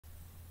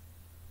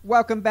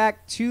Welcome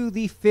back to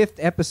the 5th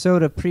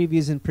episode of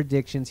Previews and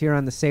Predictions here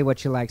on the Say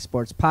What You Like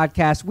Sports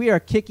podcast. We are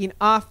kicking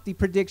off the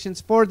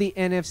predictions for the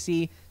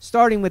NFC,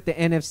 starting with the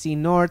NFC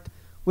North.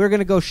 We're going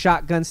to go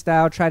shotgun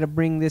style, try to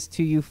bring this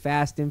to you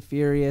fast and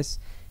furious,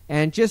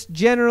 and just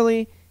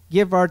generally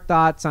give our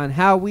thoughts on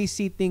how we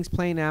see things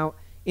playing out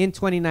in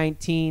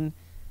 2019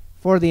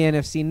 for the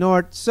NFC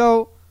North.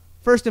 So,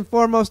 first and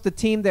foremost, the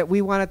team that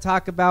we want to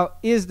talk about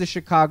is the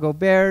Chicago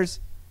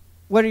Bears.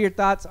 What are your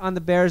thoughts on the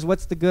Bears?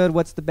 What's the good?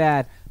 What's the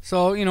bad?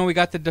 So, we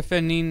got the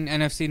defending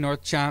NFC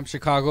North champ,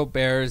 Chicago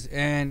Bears,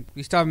 and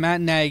we still have Matt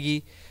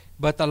Nagy.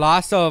 But the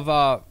loss of,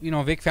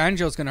 Vic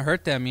Fangio is going to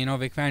hurt them.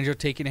 Vic Fangio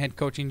taking a head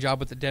coaching job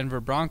with the Denver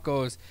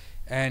Broncos,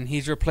 and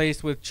he's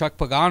replaced with Chuck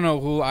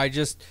Pagano, who I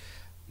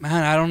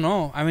don't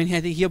know. I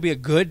think he'll be a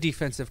good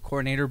defensive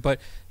coordinator, but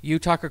you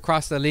talk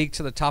across the league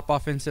to the top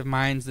offensive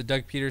minds, the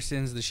Doug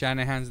Petersons, the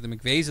Shanahans, the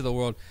McVays of the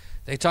world,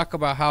 they talk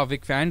about how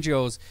Vic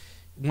Fangio's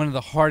one of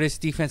the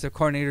hardest defensive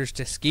coordinators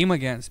to scheme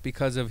against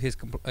because of his,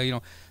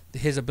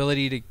 his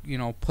ability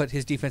to, put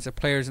his defensive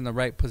players in the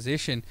right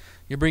position.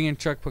 You're bringing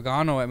Chuck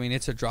Pagano.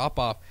 It's a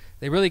drop-off.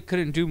 They really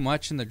couldn't do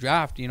much in the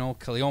draft.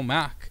 Khalil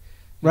Mack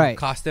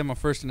cost them a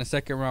first and a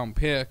second round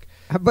pick.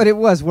 But it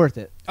was worth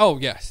it. Oh,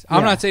 yes.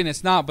 I'm not saying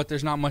it's not, but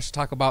there's not much to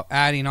talk about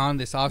adding on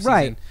this offseason.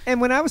 Right. And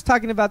when I was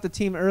talking about the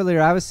team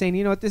earlier, I was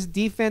saying, this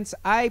defense,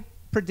 I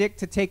predict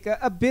to take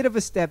a bit of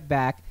a step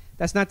back.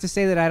 That's not to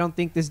say that I don't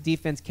think this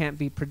defense can't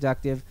be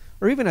productive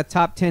or even a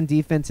top 10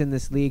 defense in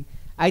this league.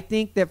 I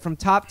think that from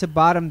top to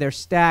bottom, they're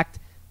stacked,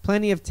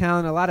 plenty of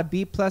talent, a lot of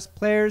B-plus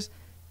players,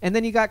 and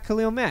then you got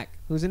Khalil Mack,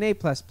 who's an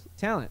A-plus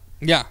talent.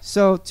 Yeah.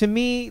 So to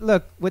me,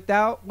 look, with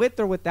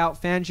or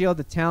without Fangio,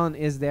 the talent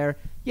is there.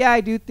 Yeah,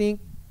 I do think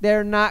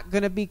they're not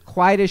going to be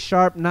quite as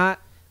sharp, not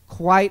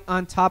quite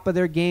on top of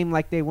their game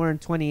like they were in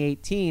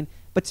 2018.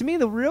 But to me,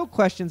 the real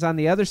question's on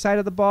the other side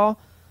of the ball.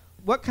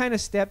 What kind of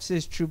steps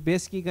is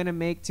Trubisky going to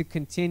make to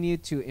continue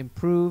to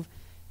improve,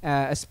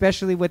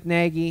 especially with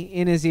Nagy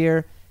in his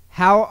ear?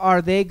 How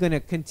are they going to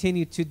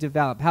continue to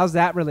develop? How's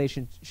that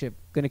relationship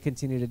going to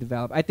continue to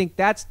develop? I think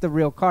that's the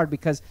real card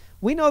because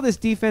we know this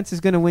defense is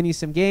going to win you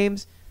some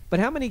games, but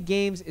how many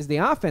games is the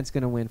offense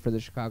going to win for the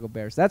Chicago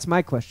Bears? That's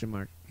my question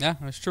mark. Yeah,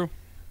 that's true.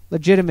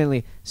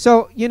 Legitimately.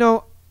 So,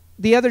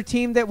 the other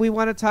team that we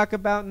want to talk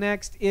about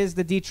next is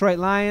the Detroit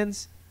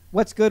Lions.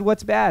 What's good?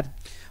 What's bad?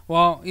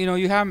 Well,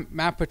 you have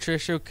Matt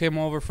Patricia came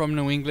over from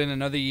New England,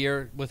 another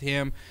year with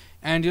him.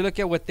 And you look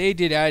at what they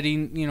did,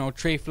 adding,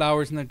 Trey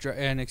Flowers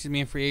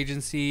in free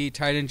agency,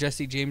 tight end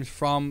Jesse James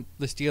from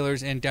the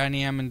Steelers, and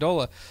Danny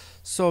Amendola.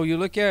 So you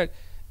look at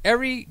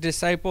every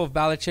disciple of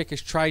Belichick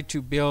has tried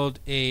to build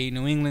a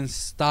New England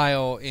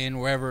style in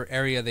wherever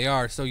area they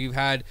are. So you've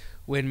had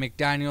when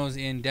McDaniels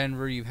in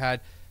Denver, you've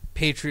had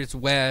Patriots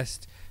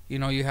West,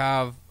 you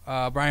have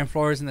Brian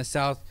Flores in the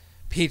South,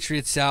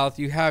 Patriots South.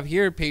 You have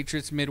here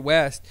Patriots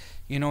Midwest,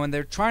 and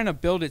they're trying to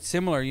build it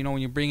similar. When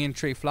you bring in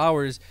Trey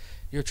Flowers,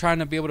 you're trying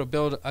to be able to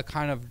build a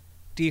kind of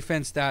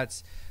defense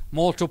that's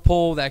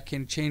multiple, that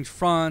can change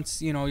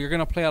fronts. You're going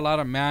to play a lot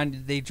of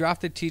man. They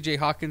drafted T.J.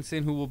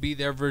 Hawkinson, who will be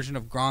their version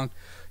of Gronk,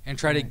 and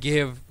try to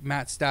give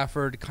Matt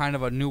Stafford kind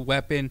of a new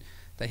weapon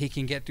that he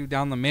can get through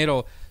down the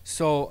middle.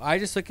 So I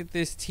just look at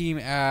this team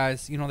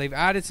as, they've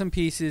added some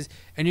pieces,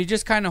 and you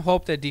just kind of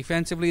hope that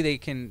defensively they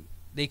can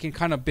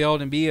kind of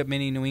build and be a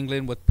mini New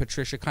England with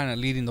Patricia kind of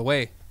leading the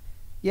way.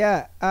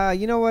 Yeah,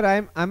 you know what?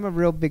 I'm a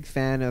real big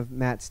fan of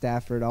Matt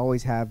Stafford,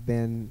 always have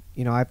been.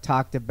 I've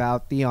talked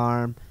about the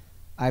arm.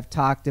 I've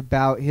talked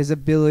about his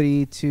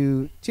ability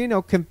to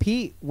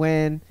compete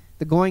when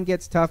the going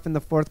gets tough in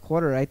the fourth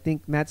quarter. I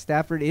think Matt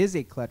Stafford is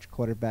a clutch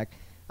quarterback.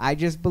 I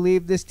just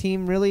believe this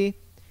team really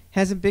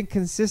hasn't been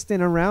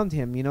consistent around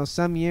him.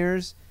 Some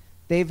years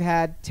they've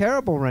had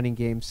terrible running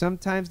games.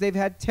 Sometimes they've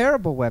had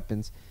terrible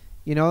weapons.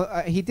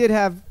 He did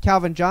have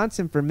Calvin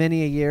Johnson for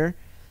many a year,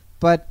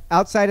 but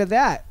outside of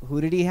that,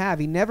 who did he have?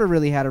 He never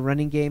really had a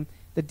running game.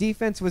 The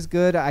defense was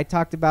good. I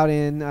talked about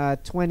in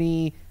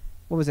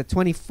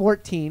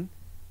 2014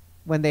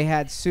 when they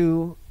had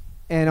Sue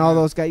and all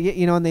those guys,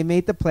 and they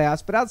made the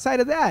playoffs. But outside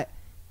of that,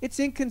 it's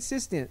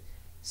inconsistent.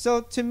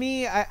 So to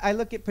me, I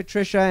look at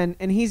Patricia,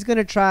 and he's going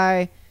to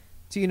try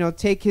to,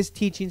 take his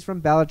teachings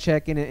from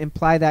Belichick and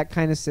imply that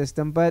kind of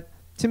system. But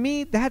to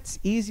me, that's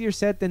easier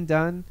said than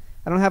done.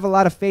 I don't have a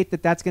lot of faith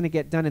that that's going to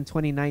get done in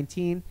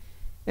 2019.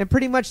 And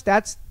pretty much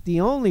that's the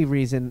only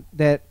reason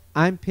that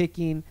I'm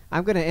going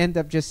to end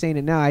up just saying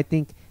it now. I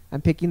think I'm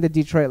picking the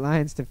Detroit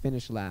Lions to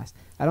finish last.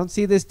 I don't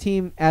see this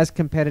team as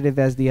competitive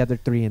as the other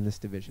three in this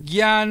division.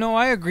 Yeah, no,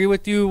 I agree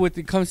with you when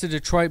it comes to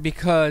Detroit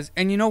because,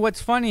 and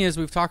what's funny is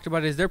we've talked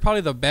about is they're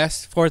probably the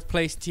best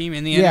fourth-place team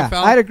in the NFL.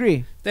 Yeah, I'd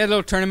agree. That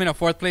little tournament of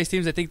fourth-place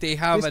teams, I think they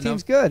have this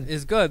team's good.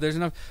 Is good. There's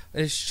enough.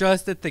 It's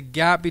just that the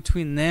gap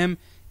between them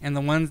and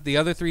the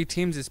other three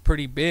teams is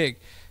pretty big,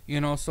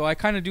 so I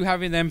kind of do have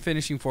them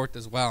finishing fourth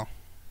as well.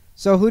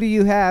 So who do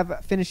you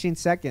have finishing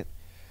second?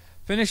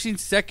 Finishing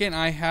second,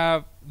 I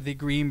have the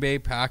Green Bay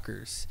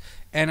Packers.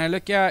 And I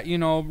look at,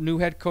 new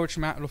head coach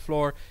Matt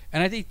LaFleur,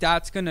 and I think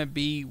that's going to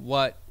be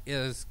what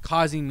is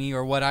causing me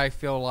or what I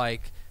feel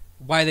like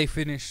why they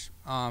finished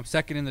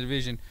second in the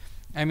division.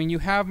 I mean, you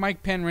have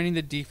Mike Penn running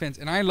the defense,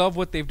 and I love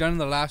what they've done in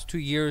the last 2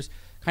 years,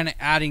 kind of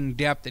adding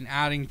depth and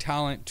adding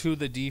talent to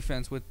the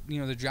defense with,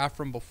 the draft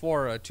from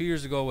before 2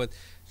 years ago with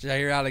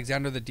Jair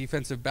Alexander, the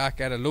defensive back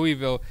out of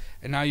Louisville,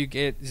 and now you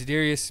get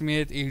Zadarius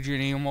Smith,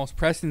 Adrian Amos,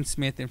 Preston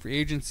Smith in free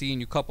agency,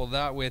 and you couple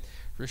that with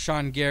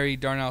Rashawn Gary,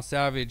 Darnell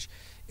Savage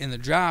in the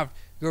draft.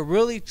 You're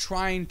really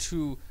trying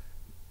to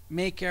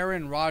make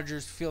Aaron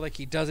Rodgers feel like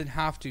he doesn't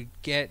have to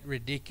get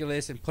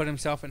ridiculous and put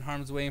himself in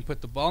harm's way and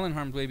put the ball in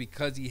harm's way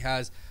because he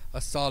has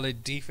a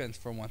solid defense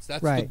for once.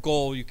 That's the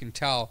goal, you can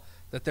tell,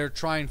 that they're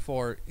trying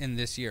for in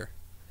this year.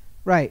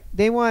 Right.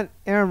 They want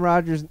Aaron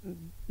Rodgers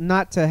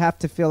not to have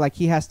to feel like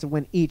he has to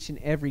win each and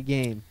every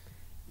game,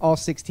 all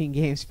 16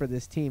 games for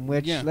this team,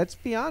 which, let's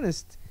be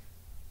honest,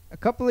 a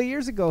couple of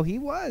years ago he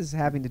was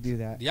having to do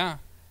that. Yeah.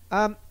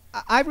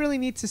 I really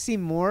need to see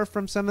more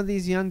from some of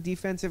these young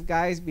defensive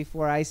guys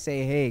before I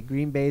say, hey,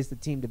 Green Bay is the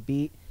team to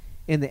beat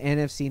in the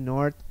NFC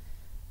North.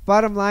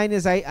 Bottom line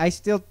is I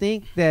still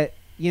think that,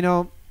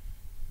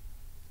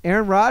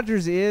 Aaron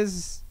Rodgers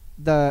is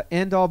the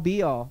end-all,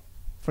 be-all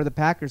for the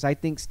Packers. I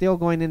think still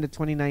going into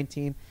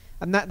 2019.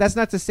 That's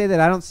not to say that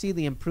I don't see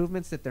the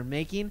improvements that they're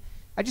making.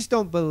 I just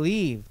don't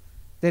believe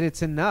that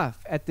it's enough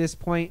at this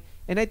point.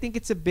 And I think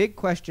it's a big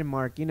question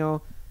mark.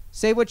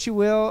 Say what you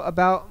will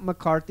about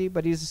McCarthy,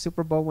 but he's a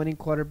Super Bowl winning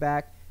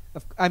quarterback.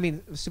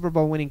 Super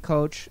Bowl winning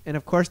coach. And,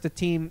 of course, the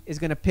team is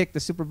going to pick the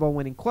Super Bowl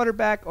winning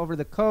quarterback over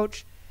the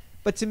coach.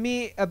 But to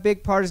me, a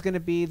big part is going to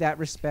be that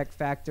respect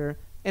factor.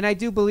 And I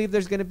do believe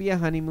there's going to be a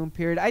honeymoon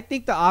period. I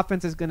think the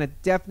offense is going to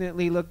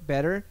definitely look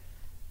better.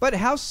 But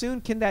how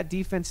soon can that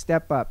defense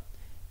step up?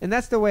 And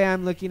that's the way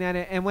I'm looking at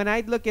it. And when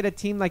I look at a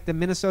team like the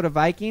Minnesota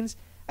Vikings,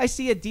 I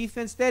see a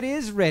defense that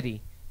is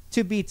ready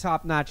to be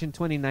top-notch in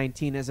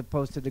 2019 as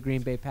opposed to the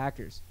Green Bay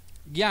Packers.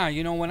 Yeah,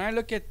 when I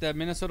look at the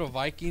Minnesota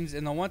Vikings,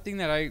 and the one thing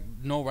that I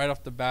know right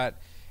off the bat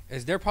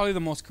is they're probably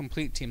the most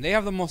complete team. They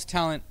have the most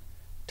talent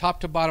top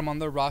to bottom on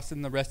their roster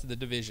than the rest of the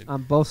division.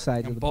 On both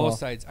sides of the ball. On both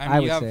sides. I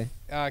mean, you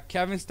have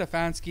Kevin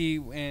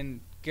Stefanski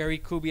and Gary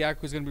Kubiak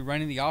who's going to be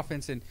running the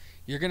offense, and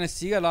you're going to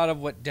see a lot of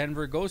what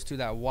Denver goes to,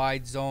 that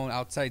wide zone,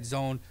 outside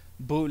zone,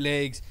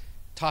 bootlegs,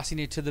 tossing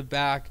it to the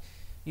back.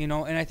 And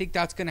I think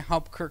that's going to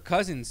help Kirk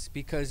Cousins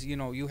because,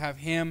 you have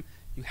him,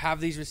 you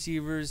have these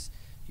receivers,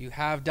 you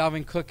have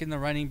Dalvin Cook in the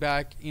running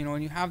back,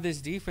 and you have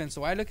this defense.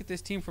 So I look at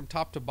this team from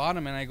top to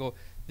bottom, and I go,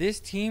 this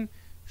team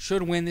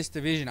should win this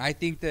division. I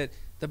think that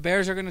the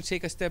Bears are going to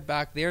take a step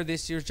back. They're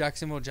this year's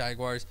Jacksonville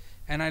Jaguars.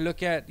 And I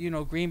look at,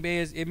 Green Bay,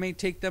 it may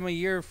take them a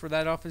year for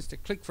that offense to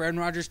click, for Aaron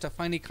Rodgers to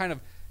finally kind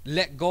of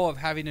let go of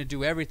having to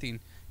do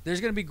everything.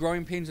 There's going to be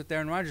growing pains with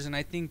Aaron Rodgers, and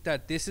I think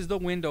that this is the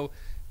window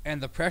and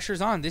the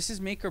pressure's on. This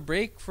is make or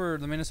break for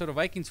the Minnesota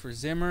Vikings, for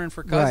Zimmer and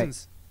for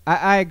Cousins.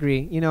 Right. I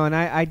agree. And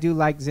I do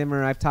like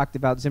Zimmer. I've talked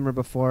about Zimmer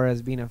before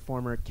as being a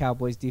former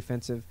Cowboys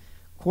defensive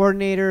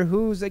coordinator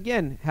who's,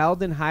 again,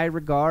 held in high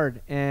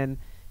regard. And,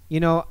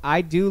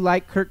 I do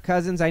like Kirk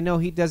Cousins. I know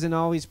he doesn't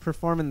always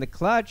perform in the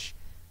clutch,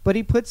 but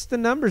he puts the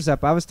numbers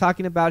up. I was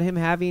talking about him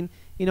having,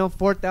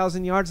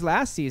 4,000 yards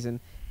last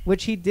season,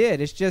 which he did.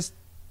 It's just,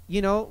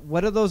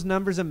 what do those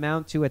numbers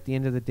amount to at the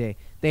end of the day?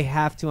 They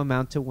have to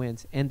amount to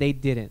wins, and they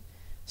didn't.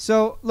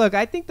 So, look,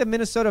 I think the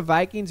Minnesota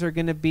Vikings are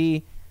going to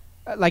be,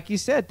 like you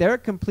said, they're a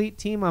complete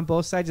team on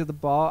both sides of the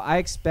ball. I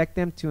expect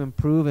them to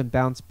improve and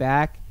bounce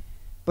back.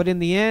 But in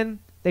the end,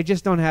 they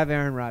just don't have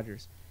Aaron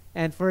Rodgers.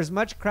 And for as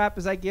much crap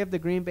as I give the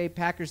Green Bay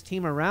Packers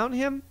team around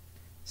him,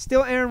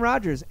 still Aaron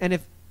Rodgers. And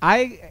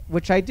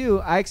which I do,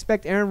 I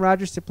expect Aaron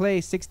Rodgers to play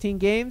 16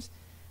 games,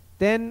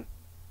 then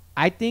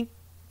I think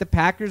the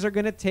Packers are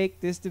going to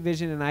take this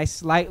division, and I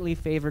slightly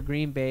favor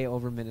Green Bay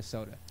over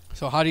Minnesota.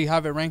 So how do you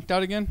have it ranked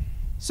out again?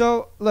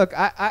 So, look,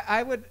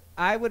 I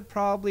would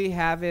probably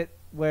have it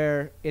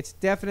where it's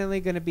definitely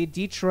going to be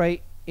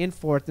Detroit in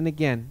fourth, and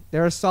again,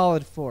 they're a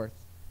solid fourth.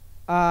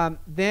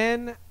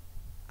 Then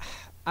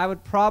I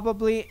would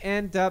probably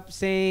end up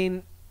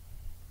saying,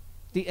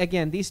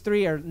 these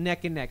three are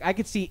neck and neck. I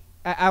could see,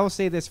 I will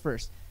say this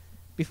first.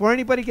 Before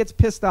anybody gets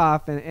pissed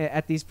off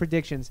at these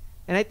predictions,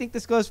 and I think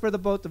this goes for the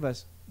both of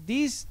us,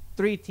 these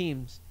three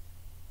teams,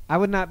 I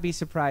would not be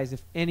surprised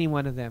if any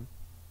one of them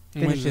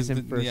finishes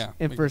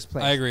in first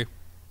place. I agree.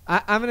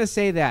 I'm going to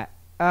say that.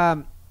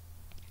 I'm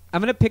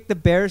going to pick the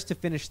Bears to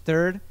finish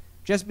third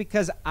just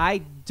because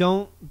I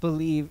don't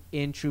believe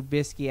in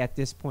Trubisky at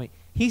this point.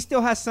 He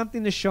still has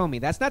something to show me.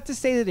 That's not to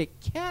say that it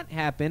can't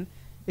happen.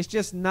 It's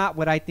just not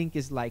what I think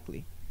is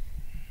likely.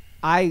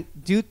 I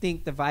do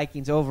think the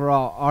Vikings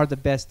overall are the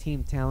best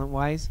team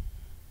talent-wise,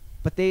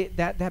 but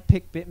that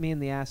pick bit me in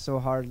the ass so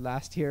hard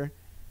last year.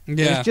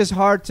 Yeah. It's just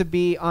hard to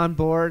be on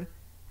board.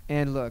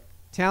 And look,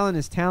 talent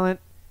is talent.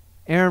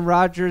 Aaron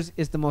Rodgers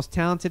is the most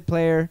talented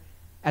player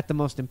at the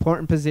most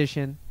important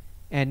position,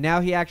 and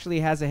now he actually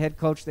has a head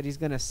coach that he's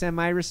going to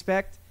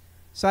semi-respect.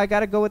 So I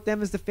got to go with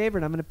them as the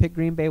favorite. I'm going to pick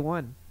Green Bay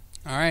 1.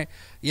 All right.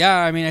 Yeah,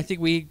 I mean, I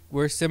think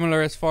we're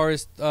similar as far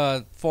as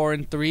 4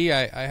 and 3.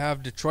 I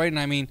have Detroit, and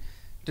I mean,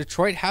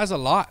 Detroit has a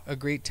lot of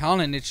great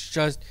talent. It's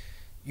just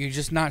you're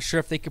just not sure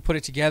if they could put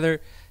it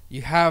together.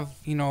 You have,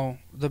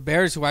 the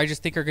Bears, who I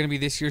just think are going to be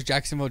this year's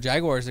Jacksonville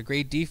Jaguars, a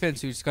great defense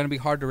who's going to be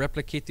hard to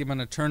replicate the amount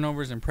of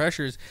turnovers and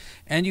pressures.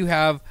 And you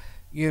have,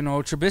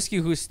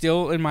 Trubisky, who's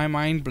still, in my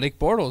mind, Blake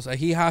Bortles.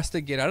 He has to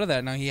get out of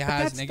that. Now, he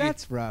has negative.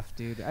 That's rough,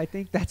 dude. I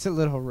think that's a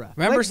little rough.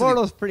 Remember, Blake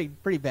Bortles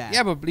pretty bad.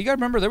 Yeah, but you got to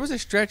remember, there was a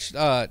stretch,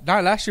 not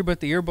last year, but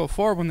the year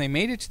before, when they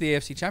made it to the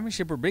AFC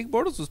Championship, where Blake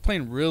Bortles was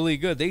playing really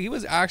good. He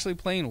was actually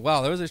playing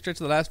well. There was a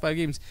stretch of the last 5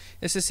 games.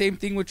 It's the same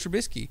thing with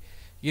Trubisky.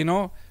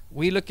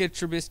 We look at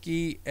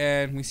Trubisky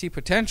and we see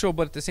potential,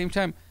 but at the same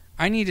time,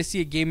 I need to see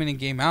a game in and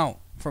game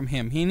out from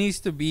him. He needs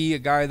to be a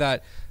guy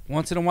that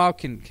once in a while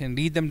can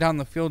lead them down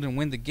the field and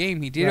win the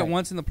game. He did it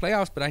once in the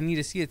playoffs, but I need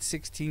to see it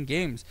 16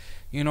 games,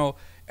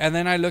 And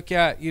then I look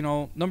at,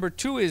 number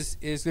 2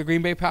 is the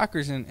Green Bay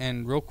Packers.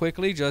 And real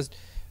quickly, just,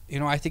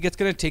 I think it's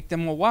going to take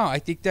them a while. I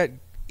think that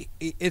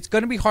it's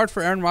going to be hard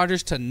for Aaron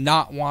Rodgers to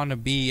not want to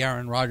be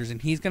Aaron Rodgers.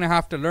 And he's going to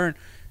have to learn,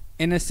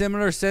 in a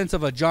similar sense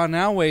of a John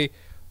Elway,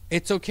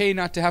 it's okay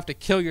not to have to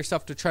kill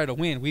yourself to try to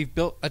win. We've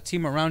built a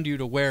team around you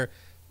to where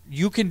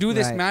you can do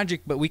this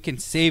magic, but we can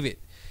save it.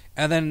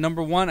 And then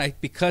number 1,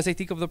 because I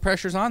think of the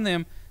pressures on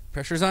them,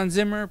 pressures on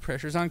Zimmer,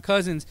 pressures on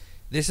Cousins,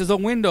 this is a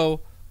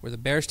window where the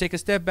Bears take a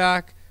step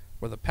back,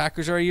 where the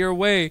Packers are a year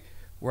away,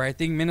 where I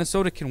think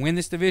Minnesota can win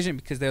this division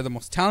because they're the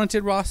most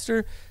talented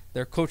roster.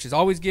 Their coach is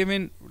always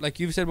given, like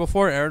you've said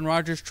before, Aaron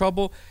Rodgers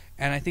trouble,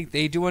 and I think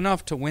they do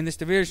enough to win this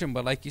division.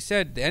 But like you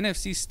said, the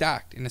NFC's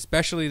stacked, and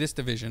especially this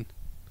division.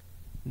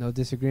 No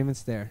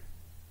disagreements there.